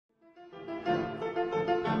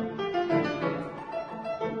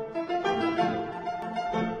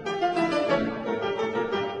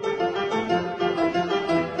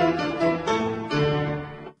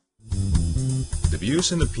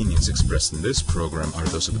views and opinions expressed in this program are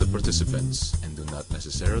those of the participants and do not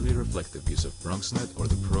necessarily reflect the views of BronxNet or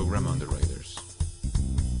the program underwriters.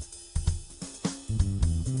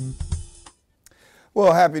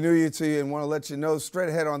 Well, Happy New Year to you, and want to let you know straight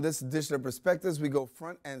ahead on this edition of Perspectives, we go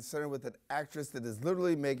front and center with an actress that is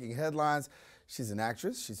literally making headlines. She's an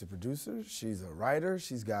actress, she's a producer, she's a writer,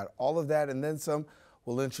 she's got all of that and then some.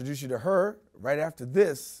 We'll introduce you to her right after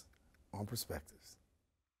this on Perspectives.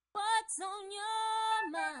 What's on your mind?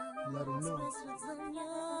 Let 'em know. What's on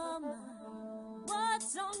your mind?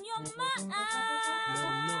 What's on your mind? Let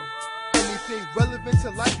 'em know. Anything relevant to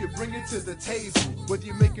life, you bring it to the table. Whether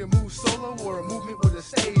you make a move solo or a movement with a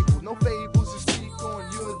stable. No fables, you speak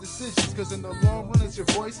on your decisions. Cause in the long run, it's your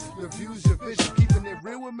voice, your views, your vision. Keeping it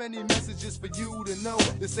real with many messages for you to know.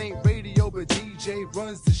 This ain't radio, but DJ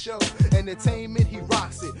runs the show. Entertainment, he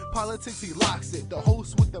rocks it. Politics, he locks it. The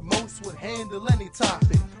host with the most would handle any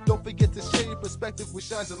topic. Don't forget to share your perspective with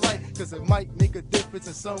shines of light. Cause it might make a difference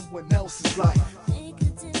in someone else's life. Make a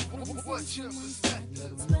difference. What's your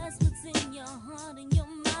perspective? Express what's in your heart and your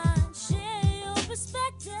mind. Share your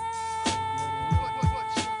perspective.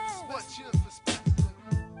 What's your perspective?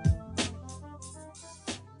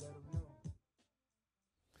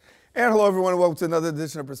 And hello, everyone, and welcome to another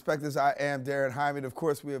edition of Perspectives. I am Daren Jaime, and of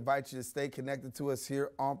course, we invite you to stay connected to us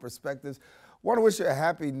here on Perspectives. Want to wish you a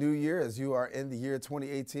happy new year as you are in the year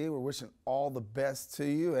 2018. We're wishing all the best to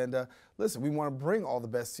you. And listen, we want to bring all the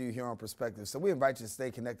best to you here on Perspectives. So we invite you to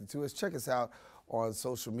stay connected to us. Check us out on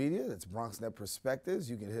social media. That's BronxNet Perspectives.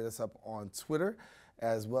 You can hit us up on Twitter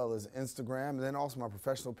as well as Instagram. And then also my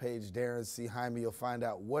professional page, Daren C. Jaime. You'll find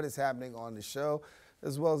out what is happening on the show,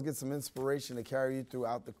 as well as get some inspiration to carry you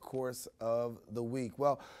throughout the course of the week.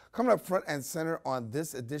 Well, coming up front and center on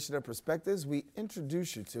this edition of Perspectives, we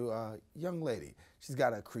introduce you to a young lady. She's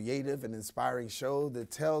got a creative and inspiring show that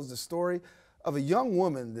tells the story of a young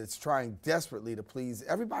woman that's trying desperately to please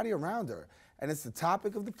everybody around her. And it's the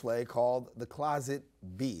topic of the play called The Closet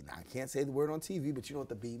Bee. Now, I can't say the word on TV, but you know what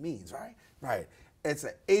the bee means, right? Right. It's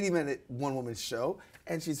an 80-minute one-woman show,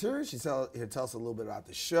 and she's here. She's here to tell us a little bit about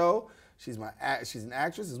the show. She's an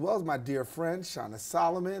actress, as well as my dear friend, Shana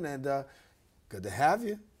Solomon, and good to have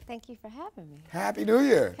you. Thank you for having me. Happy New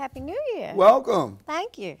Year. Happy New Year. Welcome.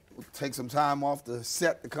 Thank you. Take some time off the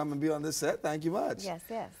set to come and be on this set. Thank you much. Yes,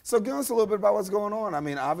 yes. So give us a little bit about what's going on. I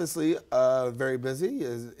mean, obviously, very busy.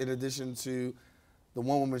 In addition to the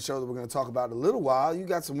one-woman show that we're going to talk about in a little while, you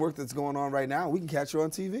got some work that's going on right now. We can catch you on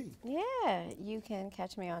TV. Yeah, you can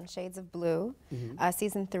catch me on Shades of Blue.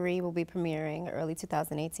 Season 3 will be premiering early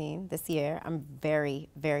 2018 this year. I'm very,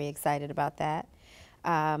 very excited about that.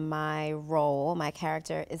 My role, my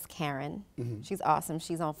character is Karen. She's awesome.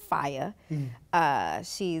 She's on fire.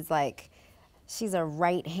 She's a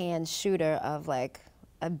right-hand shooter of like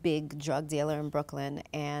a big drug dealer in Brooklyn,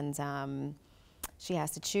 and she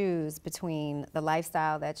has to choose between the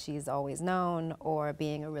lifestyle that she's always known or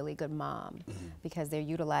being a really good mom, because they're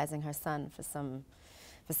utilizing her son for some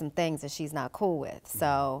things that she's not cool with.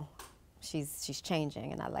 So she's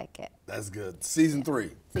changing, and I like it. That's good. Season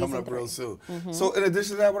 3 coming up 3. real soon. So in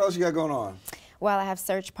addition to that, what else you got going on? Well, I have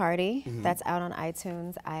Search Party. That's out on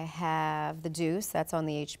iTunes. I have The Deuce. That's on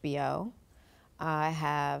the HBO. I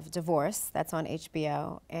have Divorce, that's on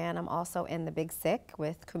HBO, and I'm also in The Big Sick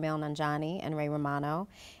with Kumail Nanjiani and Ray Romano,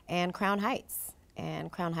 and Crown Heights.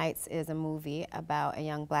 And Crown Heights is a movie about a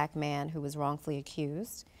young black man who was wrongfully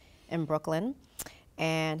accused in Brooklyn,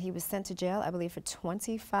 and he was sent to jail, I believe, for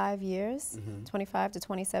 25 years, 25 to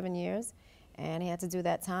 27 years, and he had to do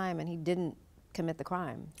that time, and he didn't commit the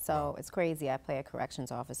crime. So it's crazy. I play a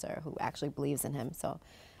corrections officer who actually believes in him, so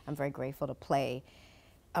I'm very grateful to play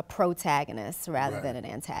a protagonist rather than an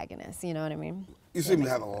antagonist. You know what I mean? You seem to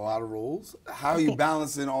have a lot of roles. How are you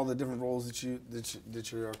balancing all the different roles that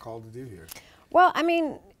you are called to do here? Well, I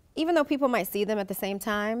mean, even though people might see them at the same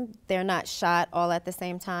time, they're not shot all at the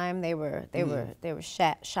same time. They were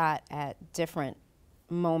shot at different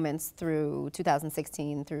moments through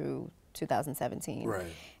 2016 through 2017. Right.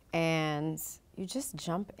 And you just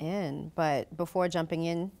jump in, but before jumping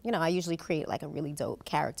in, you know, I usually create like a really dope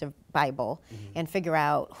character Bible and figure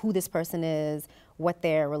out who this person is, what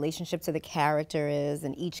their relationship to the character is,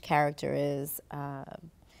 and each character is,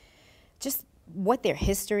 just what their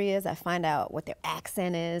history is. I find out what their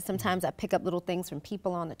accent is. Sometimes I pick up little things from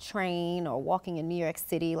people on the train or walking in New York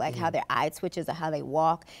City, like how their eye twitches or how they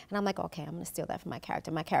walk. And I'm like, okay, I'm gonna steal that from my character.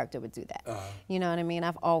 My character would do that. You know what I mean?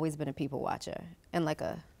 I've always been a people watcher in like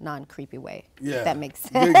a non-creepy way, if that makes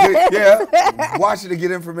sense. Yeah, watch it to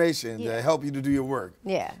get information to help you to do your work.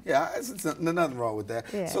 Yeah, it's nothing wrong with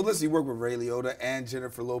that. So listen, you work with Ray Liotta and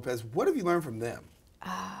Jennifer Lopez. What have you learned from them?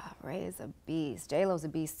 Ray is a beast. J-Lo's a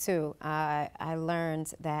beast too. I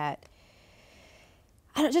learned that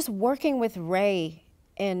just working with Ray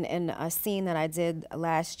in a scene that I did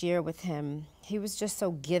last year with him, he was just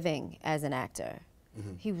so giving as an actor.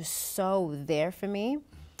 He was so there for me.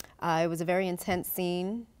 It was a very intense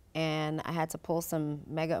scene, and I had to pull some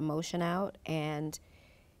mega emotion out, and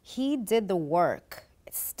he did the work.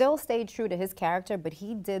 Still stayed true to his character, but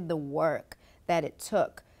he did the work that it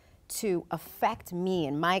took to affect me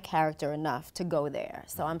and my character enough to go there.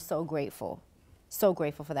 So I'm so grateful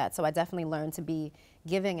for that. So I definitely learned to be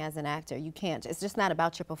giving as an actor. You can't, it's just not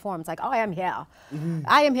about your performance. Like, oh, I am here.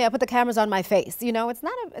 I am here, put the cameras on my face. You know, it's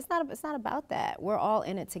not about that. We're all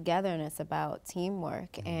in it together, and it's about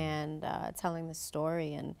teamwork and telling the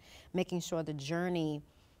story and making sure the journey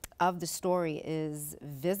of the story is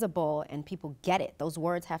visible and people get it. Those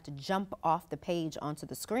words have to jump off the page onto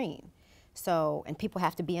the screen. So, and people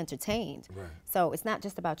have to be entertained. Right. So it's not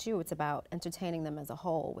just about you, it's about entertaining them as a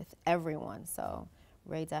whole with everyone. So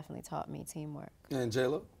Ray definitely taught me teamwork. And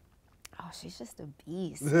J-Lo? Oh, she's just a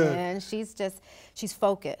beast, man. She's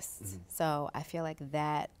focused. So I feel like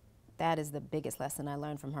that is the biggest lesson I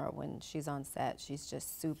learned from her when she's on set. She's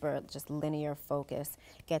just just linear focus,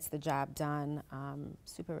 gets the job done,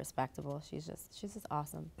 super respectable. She's just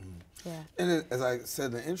awesome. Yeah. And then, as I said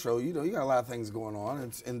in the intro, you know, you got a lot of things going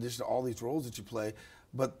on in addition to all these roles that you play,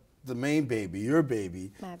 but the main baby, your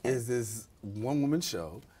baby, is this one-woman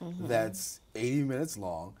show that's 80 minutes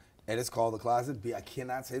long, and it's called The Closet B. I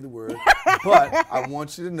cannot say the word, but I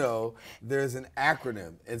want you to know there's an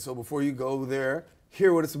acronym. And so before you go there,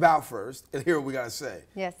 hear what it's about first, and hear what we got to say.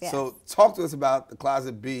 Yes, yes. So talk to us about The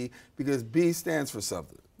Closet B, because B stands for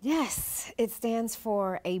something. Yes, it stands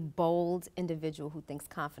for a bold individual who thinks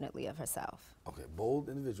confidently of herself. Okay, bold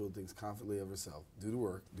individual thinks confidently of herself. Do the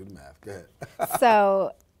work, do the math. Go ahead.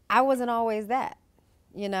 So I wasn't always that.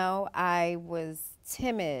 You know, I was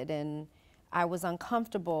timid and I was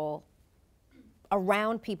uncomfortable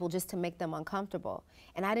around people just to make them uncomfortable.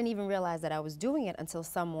 And I didn't even realize that I was doing it until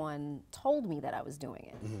someone told me that I was doing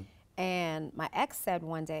it. And my ex said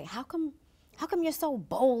one day, how come you're so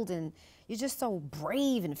bold and you're just so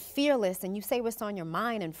brave and fearless and you say what's on your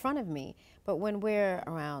mind in front of me, but when we're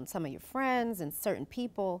around some of your friends and certain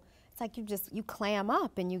people, it's like you clam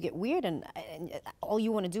up and you get weird and all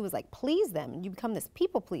you want to do is like please them and you become this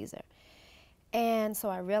people pleaser. And so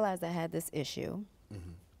I realized I had this issue.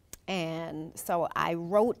 And so I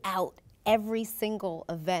wrote out every single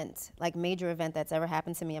event, like major event that's ever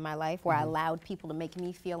happened to me in my life where I allowed people to make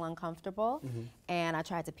me feel uncomfortable and I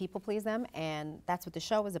tried to people please them, and that's what the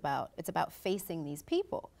show is about. It's about facing these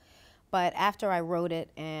people. But after I wrote it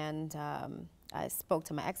and I spoke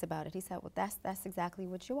to my ex about it, he said, well, that's exactly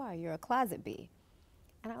what you are. You're a closet bee.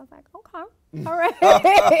 And I was like, okay, all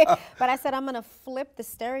right. But I said, I'm gonna flip the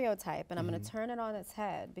stereotype and I'm gonna turn it on its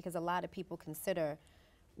head, because a lot of people consider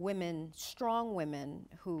women, strong women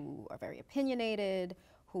who are very opinionated,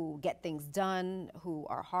 who get things done, who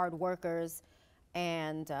are hard workers,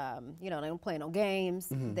 and you know, they don't play no games.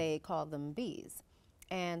 They call them bees.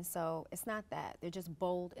 And so it's not that. They're just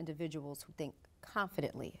bold individuals who think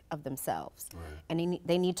confidently of themselves. And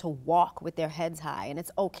they need to walk with their heads high, and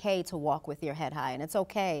it's okay to walk with your head high, and it's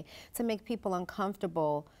okay to make people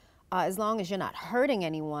uncomfortable as long as you're not hurting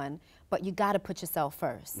anyone, but you gotta put yourself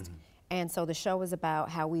first. And so the show is about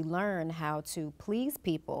how we learn how to please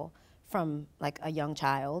people from like a young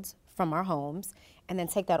child, from our homes, and then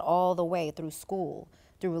take that all the way through school,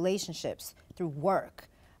 through relationships, through work,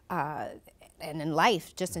 and in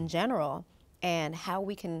life, just in general, and how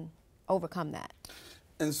we can overcome that.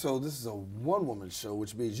 And so this is a one-woman show,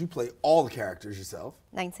 which means you play all the characters yourself.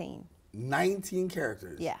 19. 19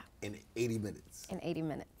 characters. Yeah. In 80 minutes. In 80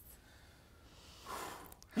 minutes.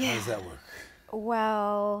 How does that work?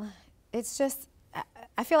 Well, it's just,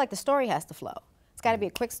 I feel like the story has to flow. It's got to be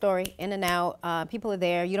a quick story, in and out. People are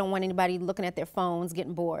there. You don't want anybody looking at their phones,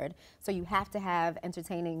 getting bored. So you have to have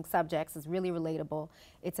entertaining subjects. It's really relatable.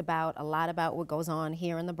 It's about a lot about what goes on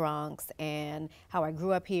here in the Bronx and how I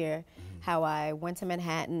grew up here, how I went to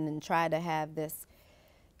Manhattan and tried to have this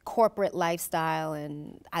corporate lifestyle,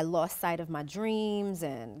 and I lost sight of my dreams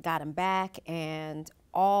and got them back, and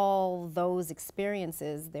all those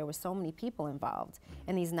experiences, there were so many people involved,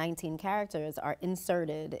 and these 19 characters are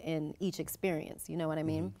inserted in each experience, you know what I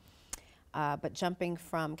mean? But jumping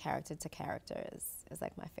from character to character is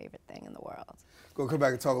like my favorite thing in the world. We'll come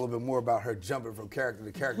back and talk a little bit more about her jumping from character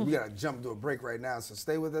to character. We gotta jump to a break right now, so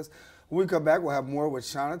stay with us. When we come back, we'll have more with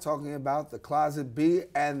Shana talking about The Closet B,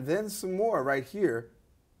 and then some more right here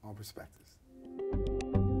on Perspectives.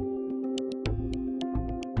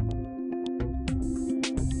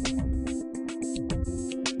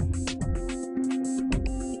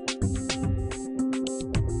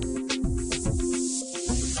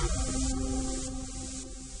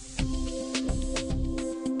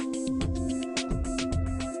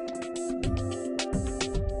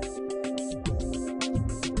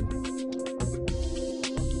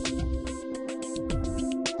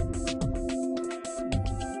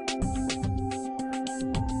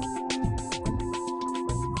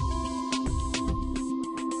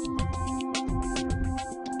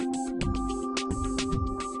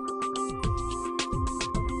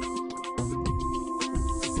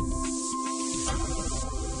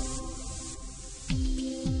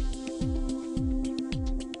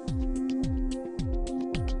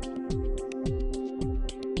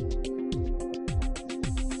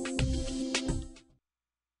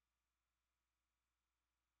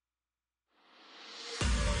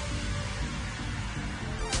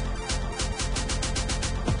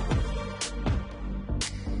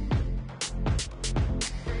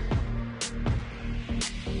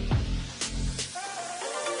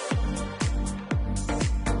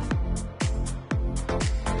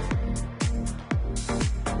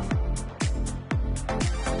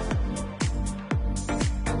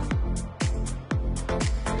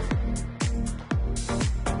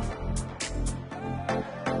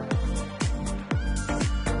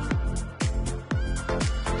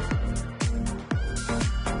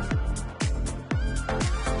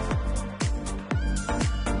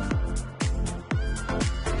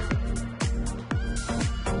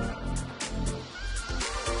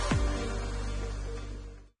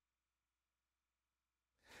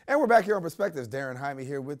 And we're back here on Perspectives. Daren Jaime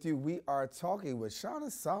here with you. We are talking with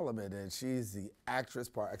Shana Solomon, and she's the actress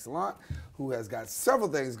par excellence who has got several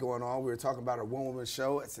things going on. We were talking about her one-woman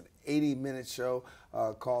show. It's an 80-minute show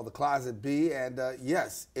called The Closet B, and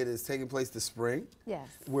yes, it is taking place this spring. Yes.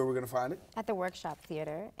 Where we're going to find it? At the Workshop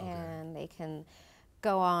Theater, and they can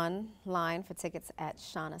go online for tickets at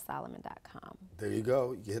shanasolomon.com. There you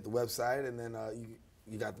go. You hit the website, and then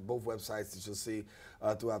you got both websites that you'll see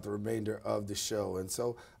throughout the remainder of the show. And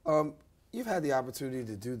so you've had the opportunity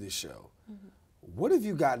to do this show. What have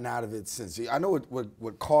you gotten out of it since? I know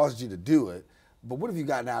what caused you to do it, but what have you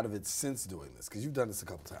gotten out of it since doing this? Because you've done this a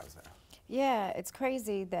couple times now. Yeah, it's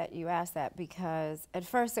crazy that you asked that, because at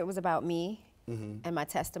first it was about me and my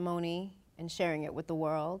testimony and sharing it with the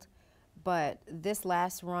world. But this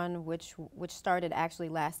last run, which started actually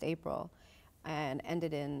last April and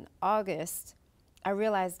ended in August, I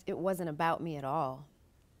realized it wasn't about me at all.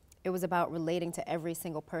 It was about relating to every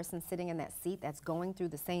single person sitting in that seat that's going through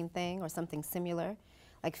the same thing or something similar,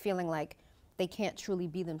 like feeling like they can't truly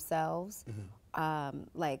be themselves,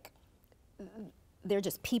 like they're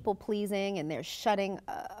just people pleasing and they're shutting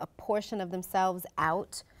a portion of themselves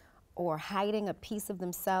out or hiding a piece of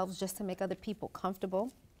themselves just to make other people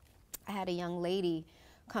comfortable. I had a young lady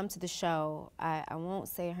come to the show. I won't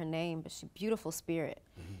say her name, but she's a beautiful spirit.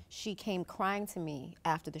 She came crying to me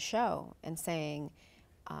after the show and saying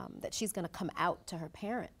that she's going to come out to her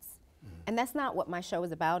parents. And that's not what my show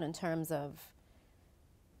is about in terms of,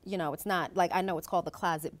 you know, it's not like, I know it's called The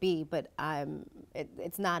Closet B, but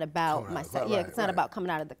it's not about myself. Yeah, it's not about coming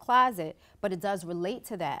out of the closet, but it does relate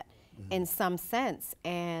to that in some sense.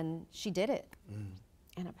 And she did it.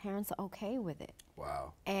 And her parents are okay with it.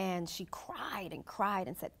 Wow. And she cried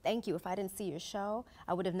and said, thank you. If I didn't see your show,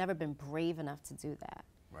 I would have never been brave enough to do that.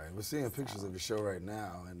 Right. We're seeing pictures of your show right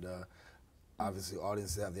now, and obviously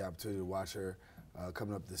audiences have the opportunity to watch her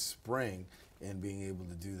coming up this spring and being able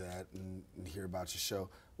to do that and hear about your show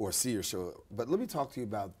or see your show. But let me talk to you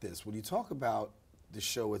about this. When you talk about the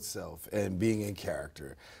show itself and being in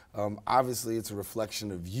character, obviously it's a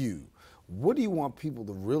reflection of you. What do you want people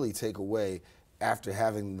to really take away after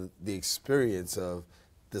having the experience of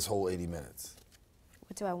this whole 80 minutes?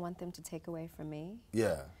 What do I want them to take away from me?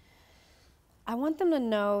 Yeah. I want them to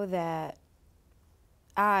know that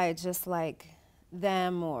I, just like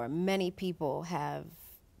them or many people, have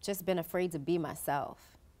just been afraid to be myself.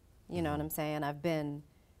 You know what I'm saying? I've been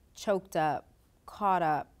choked up, caught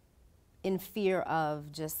up in fear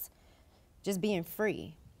of just being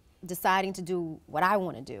free, deciding to do what I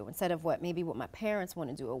want to do instead of what my parents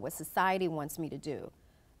want to do or what society wants me to do.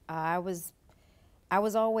 I was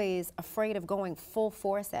always afraid of going full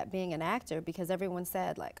force at being an actor because everyone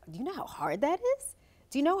said, like, do you know how hard that is?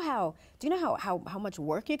 Do you know how much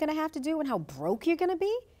work you're gonna have to do and how broke you're gonna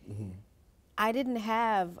be? I didn't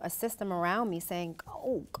have a system around me saying,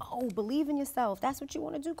 go, believe in yourself. That's what you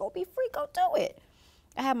want to do. Go be free, go do it.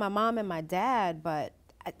 I had my mom and my dad, but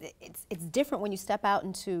it's different when you step out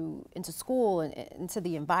into school and into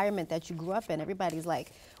the environment that you grew up in. Everybody's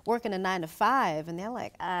like working a 9 to 5, and they're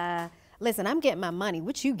like, listen, I'm getting my money.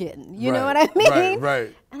 What you getting? You know what I mean?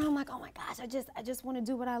 Right. And I'm like, oh my gosh, I just want to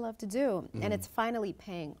do what I love to do, and it's finally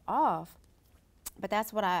paying off. But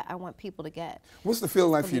that's what I want people to get. What's the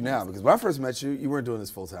feeling like for you now? Because when I first met you, you weren't doing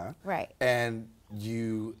this full time. Right. And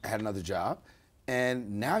you had another job.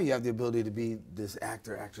 And now you have the ability to be this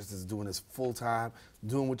actor, actress that's doing this full time,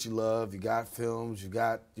 doing what you love. You got films, you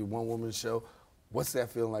got your one-woman show. What's that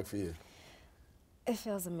feeling like for you? It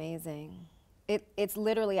feels amazing. It's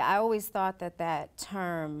literally, I always thought that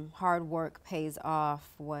term, hard work pays off,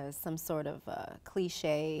 was some sort of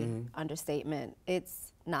cliche understatement.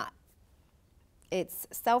 It's not. It's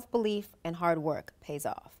self-belief and hard work pays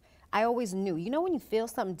off. I always knew. You know when you feel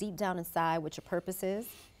something deep down inside what your purpose is?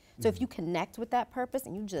 So if you connect with that purpose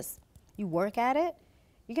and you work at it,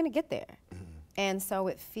 you're gonna get there. And so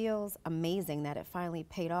it feels amazing that it finally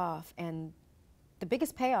paid off. And the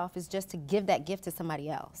biggest payoff is just to give that gift to somebody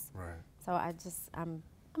else. Right. So I'm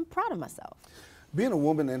proud of myself. Being a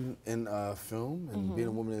woman in film and being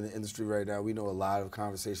a woman in the industry right now, we know a lot of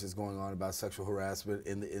conversations going on about sexual harassment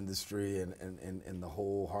in the industry and the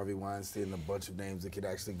whole Harvey Weinstein and a bunch of names that could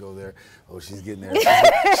actually go there. Oh, she's getting there. She's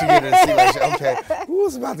getting there. See, like, okay,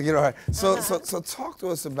 who's about to get on her? So talk to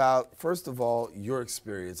us about, first of all, your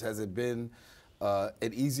experience. Has it been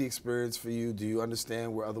an easy experience for you? Do you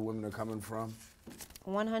understand where other women are coming from?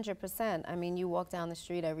 100%. I mean, you walk down the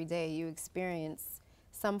street every day, you experience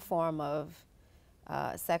some form of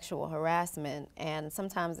sexual harassment, and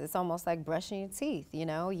sometimes it's almost like brushing your teeth, you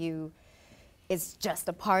know? It's just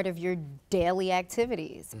a part of your daily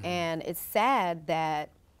activities. And it's sad that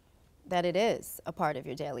that it is a part of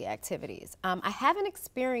your daily activities. I haven't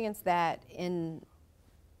experienced that in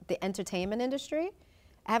the entertainment industry.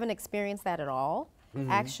 I haven't experienced that at all,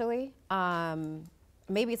 actually.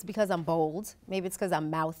 Maybe it's because I'm bold. Maybe it's because I'm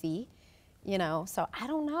mouthy, you know. So I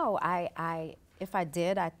don't know. If I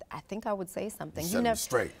did, I think I would say something. Set them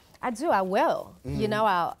straight. I do. I will. You know,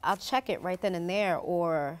 I'll check it right then and there,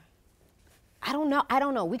 or I don't know. I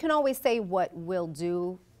don't know. We can always say what we'll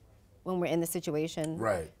do when we're in the situation.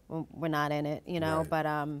 Right. When we're not in it, you know. Right. But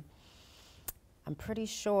I'm pretty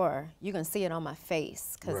sure you can see it on my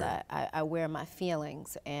face because I wear my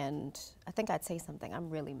feelings, and I think I'd say something. I'm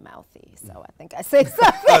really mouthy, so I think I say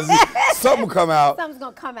something. Something will come out. Something's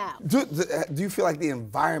gonna come out. Do you feel like the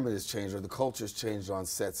environment has changed or the culture has changed on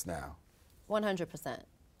sets now? 100%.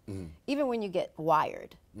 Even when you get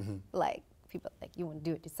wired, like people like, you want to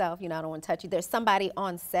do it yourself, you know, I don't want to touch you. There's somebody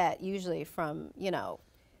on set, usually from, you know,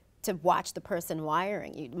 to watch the person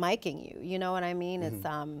wiring you, miking you, you know what I mean? It's,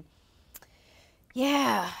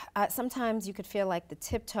 yeah, sometimes you could feel like the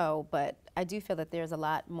tiptoe, but I do feel that there's a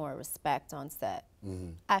lot more respect on set.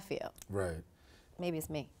 I feel. Right. Maybe it's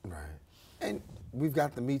me. Right. And we've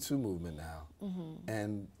got the Me Too movement now.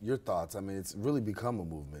 And your thoughts, I mean, it's really become a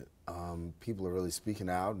movement. People are really speaking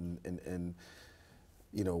out and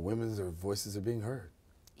you know, women's voices are being heard.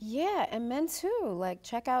 Yeah, and men too. Like,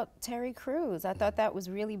 check out Terry Crews. I thought that was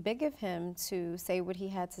really big of him to say what he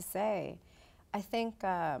had to say. I think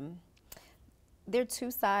there are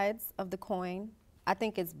two sides of the coin. I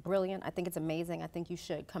think it's brilliant. I think it's amazing. I think you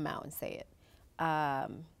should come out and say it.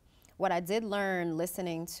 What I did learn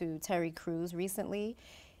listening to Terry Crews recently,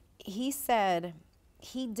 he said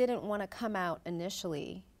he didn't want to come out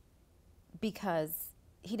initially because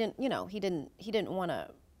he didn't, you know, he didn't want to,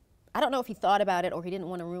 I don't know if he thought about it or he didn't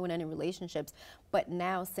want to ruin any relationships, but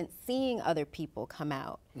now since seeing other people come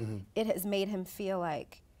out, it has made him feel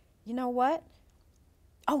like, you know what?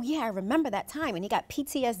 Oh yeah, I remember that time, and he got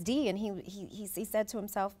PTSD, and he said to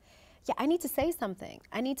himself, yeah, I need to say something.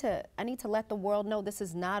 I need to let the world know this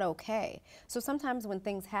is not okay. So sometimes when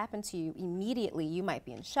things happen to you, immediately you might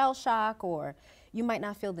be in shell shock, or you might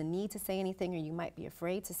not feel the need to say anything, or you might be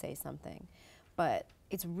afraid to say something. But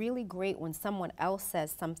it's really great when someone else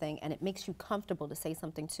says something and it makes you comfortable to say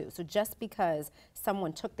something too. So just because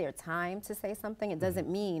someone took their time to say something, it doesn't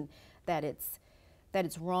mean that it's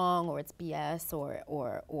wrong or it's BS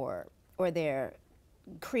or they're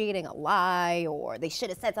creating a lie or they should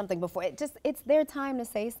have said something before. It's their time to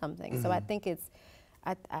say something. So I think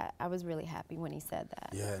I was really happy when he said that.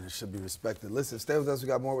 Yeah, and it should be respected. Listen, stay with us. We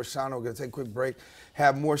got more with Shana. We're going to take a quick break,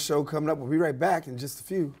 have more show coming up. We'll be right back in just a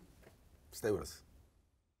few. Stay with us.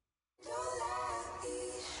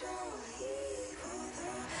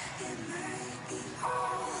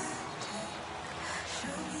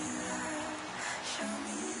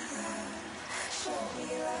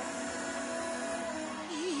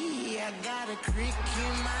 I got a crick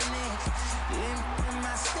in my neck, limp in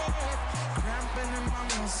my step, cramping in my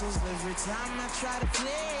muscles every time I try to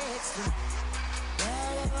flex.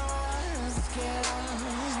 All of the ones get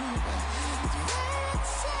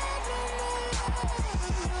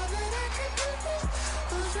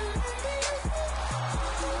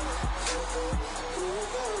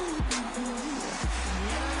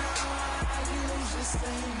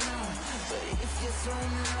but if you throw me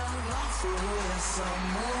around, I'll feel some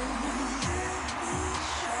more.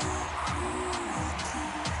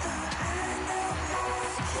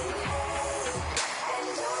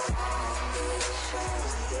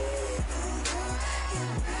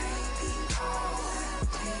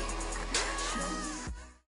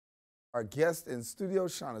 Our guest in studio,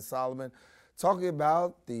 Shana Solomon, talking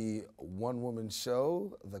about the one-woman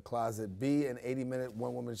show, The Closet B, an 80-minute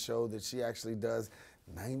one-woman show that she actually does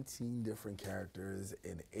 19 different characters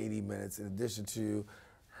in 80 minutes, in addition to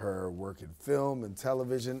her work in film and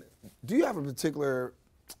television. Do you have a particular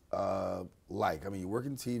I mean, you work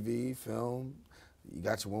in TV, film, you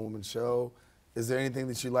got your one-woman show. Is there anything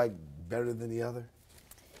that you like better than the other?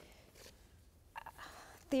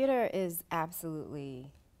 Theater is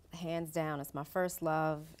absolutely, hands down, it's my first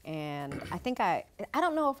love, and I think I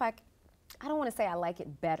don't know if I don't want to say I like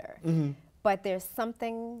it better, but there's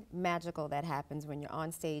something magical that happens when you're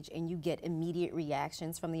on stage and you get immediate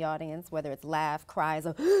reactions from the audience, whether it's laugh, cries,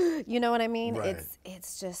 or you know what I mean? Right.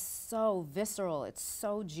 It's just so visceral, it's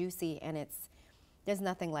so juicy, and there's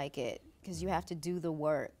nothing like it, because you have to do the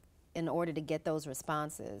work in order to get those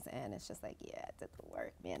responses, and it's just like, yeah, I did the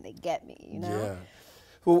work, man, they get me, you know? Yeah.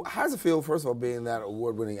 Well, how does it feel, first of all, being that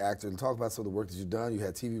award-winning actor, and talk about some of the work that you've done? You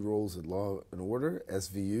had TV roles at Law & Order,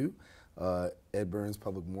 SVU, Ed Burns'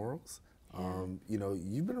 Public Morals. You know,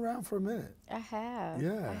 you've been around for a minute. I have.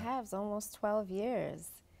 Yeah. I have. It's almost 12 years.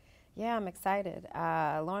 Yeah, I'm excited.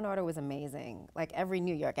 Law and Order was amazing. Like every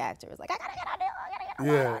New York actor was like, I gotta get on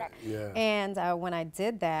Law and Order. Yeah. And when I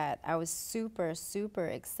did that, I was super, super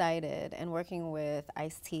excited. And working with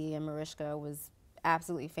Ice-T and Mariska was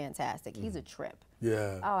absolutely fantastic. He's a trip.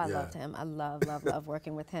 Yeah. Oh, I loved him. I love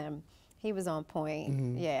working with him. He was on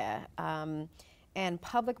point. Yeah. And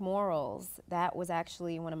Public Morals, that was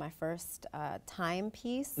actually one of my first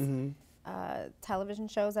timepiece television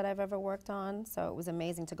shows that I've ever worked on. So it was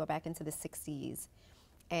amazing to go back into the 60s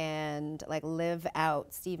and like live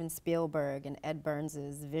out Steven Spielberg and Ed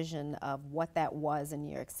Burns's vision of what that was in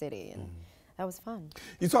New York City. And that was fun.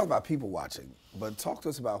 You talk about people watching, but talk to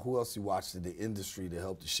us about who else you watched in the industry to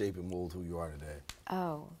help to shape and mold who you are today.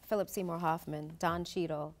 Oh, Philip Seymour Hoffman, Don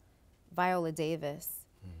Cheadle, Viola Davis,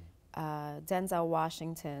 Denzel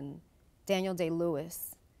Washington, Daniel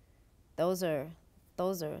Day-Lewis. Those are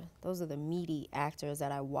the meaty actors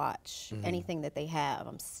that I watch. Anything that they have,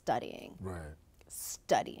 I'm studying. Right.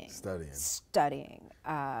 Studying.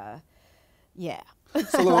 Yeah.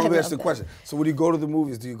 So let me ask you a question. So when you go to the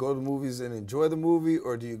movies, do you go to the movies and enjoy the movie,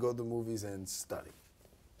 or do you go to the movies and study?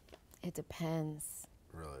 It depends.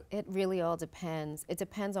 Really? It really all depends. It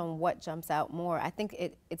depends on what jumps out more. I think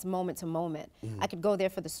it's moment to moment. I could go there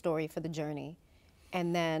for the story, for the journey,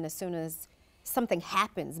 and then as soon as something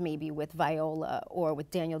happens, maybe with Viola or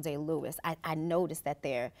with Daniel Day-Lewis, I notice that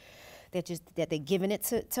they're giving it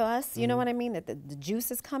to us. You know what I mean? That the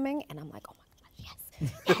juice is coming, and I'm like, oh my God,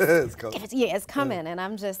 yes, It's coming. it's coming, and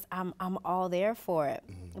I'm all there for it.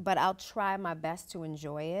 But I'll try my best to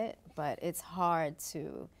enjoy it. But it's hard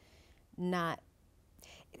to not.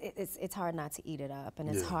 It's hard not to eat it up, and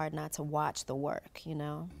it's hard not to watch the work, you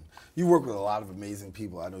know? You work with a lot of amazing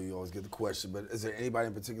people. I know you always get the question, but is there anybody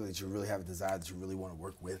in particular that you really have a desire that you really want to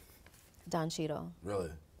work with? Don Cheadle. Really?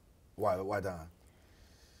 Why Don?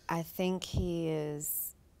 I think he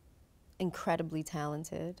is incredibly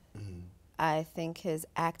talented. I think his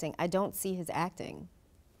acting, I don't see his acting.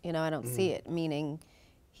 You know, I don't see it, meaning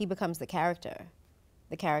he becomes the character.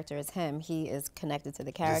 The character is him. He is connected to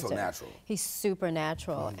the character. He's so natural. He's super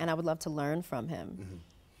natural, and I would love to learn from him.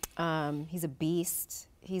 He's a beast.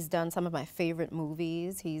 He's done some of my favorite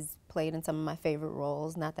movies. He's played in some of my favorite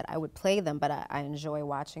roles. Not that I would play them, but I enjoy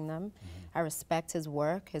watching them. I respect his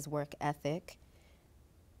work ethic.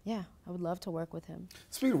 Yeah, I would love to work with him.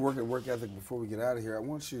 Speaking of work ethic, before we get out of here, I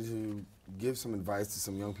want you to give some advice to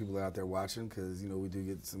some young people out there watching, because, you know, we do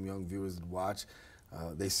get some young viewers that watch.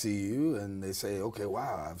 They see you and they say, okay,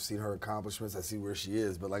 wow, I've seen her accomplishments, I see where she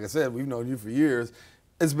is. But like I said, we've known you for years.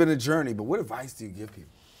 It's been a journey, but what advice do you give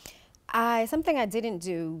people? Something I didn't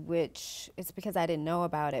do, which is because I didn't know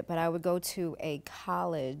about it, but I would go to a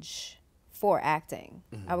college for acting.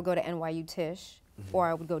 I would go to NYU Tisch, or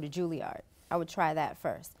I would go to Juilliard. I would try that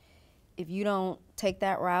first. If you don't take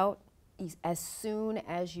that route, as soon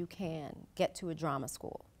as you can, get to a drama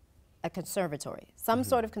school. A conservatory, some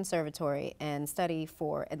sort of conservatory, and study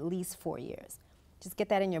for at least 4 years. Just get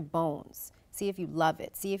that in your bones. See if you love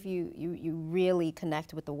it. See if you really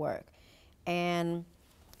connect with the work. And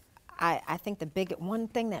I think one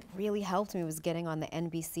thing that really helped me was getting on the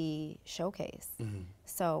NBC showcase.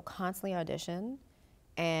 So constantly audition,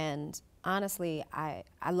 and honestly, I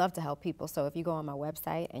love to help people. So if you go on my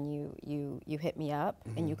website and you hit me up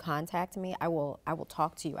and you contact me, I will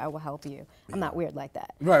talk to you. I will help you. I'm not weird like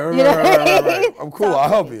that. Right. I'm cool. I'll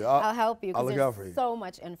help you. I'll help you. I'll look out for you. There's so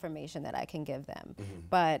much information that I can give them.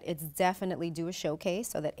 But it's definitely do a showcase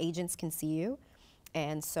so that agents can see you,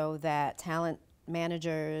 and so that talent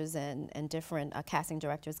managers and different casting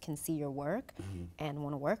directors can see your work and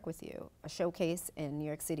want to work with you. A showcase in New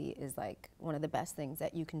York City is like one of the best things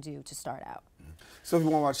that you can do to start out. So if you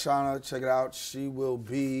want to watch Shana, check it out. She will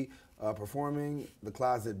be performing The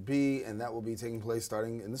Closet B, and that will be taking place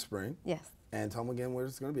starting in the spring. Yes. And tell them again where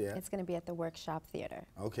it's going to be at. It's going to be at the Workshop Theater.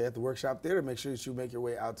 Okay, at the Workshop Theater. Make sure that you make your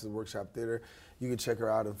way out to the Workshop Theater. You can check her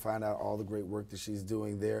out and find out all the great work that she's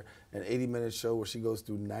doing there. An 80-minute show where she goes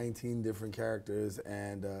through 19 different characters,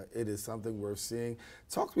 and it is something worth seeing.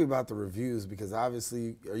 Talk to me about the reviews, because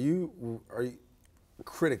obviously, are you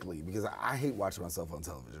critically, because I hate watching myself on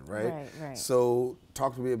television, right? Right. So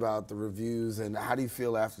talk to me about the reviews, and how do you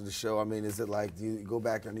feel after the show? I mean, is it like, do you go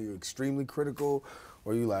back and are you extremely critical?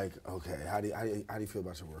 Or are you like, okay, how do you feel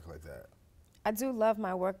about your work like that? I do love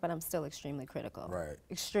my work, but I'm still extremely critical. Right.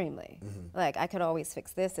 Extremely. Like, I could always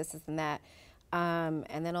fix this, and that.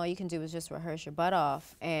 And then all you can do is just rehearse your butt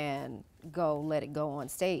off and let it go on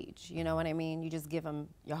stage. You know what I mean? You just give them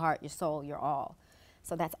your heart, your soul, your all.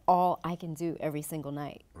 So that's all I can do every single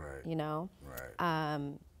night. Right. You know?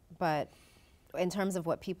 Right. But in terms of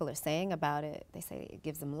what people are saying about it, they say it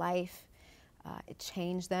gives them life, it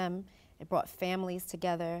changed them, it brought families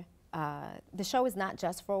together. The show is not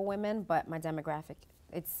just for women, but my demographic,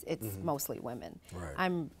 it's mostly women.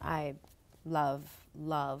 Right. I love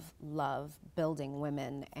building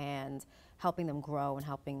women and helping them grow and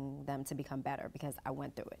helping them to become better because I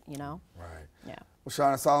went through it, you know? Right. Yeah. Well,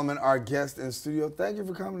 Shana Solomon, our guest in the studio, thank you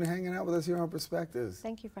for coming and hanging out with us here on Perspectives.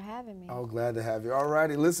 Thank you for having me. Oh, glad to have you. All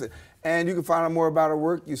righty, listen, and you can find out more about her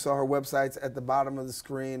work. You saw her websites at the bottom of the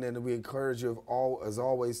screen, and we encourage you, as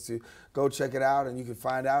always, to go check it out, and you can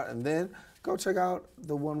find out, and then go check out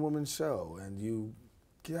the One Woman Show, and you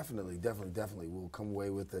definitely will come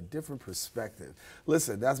away with a different perspective.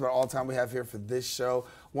 Listen, that's about all the time we have here for this show.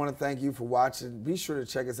 Want to thank you for watching. Be sure to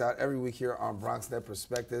check us out every week here on BronxNet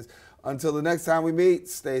Perspectives. Until the next time we meet,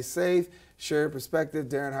 stay safe, share your perspective.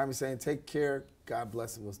 Daren Jaime saying take care, God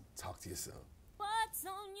bless, and we'll talk to you soon. What's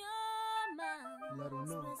on your mind? Let 'em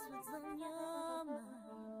know. Express what's on your mind.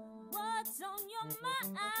 What's on your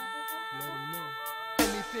mind? Let 'em know.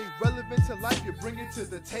 Anything relevant to life, you bring it to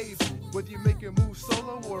the table. Whether you make a move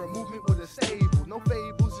solo or a movement with a stable. No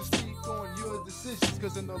fables, you speak on your decisions.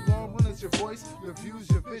 Cause in the long run, it's your voice, your views,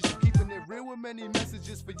 your vision. Keeping it real with many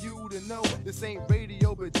messages for you to know. This ain't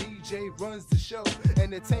radio, but DJ runs the show.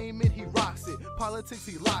 Entertainment, he rocks it. Politics,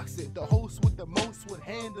 he locks it. The host with the most would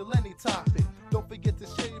handle any topic. Don't forget to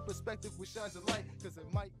share your perspective with Shines of Light, cause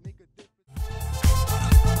it might make a difference.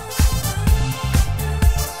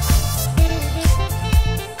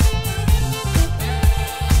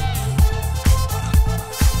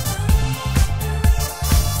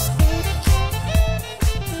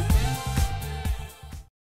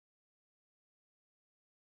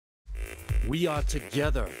 We are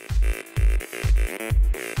together.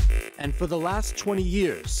 And for the last 20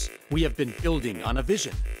 years, we have been building on a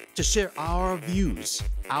vision to share our views,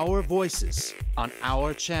 our voices on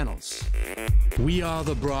our channels. We are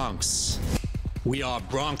the Bronx. We are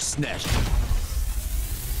BronxNet.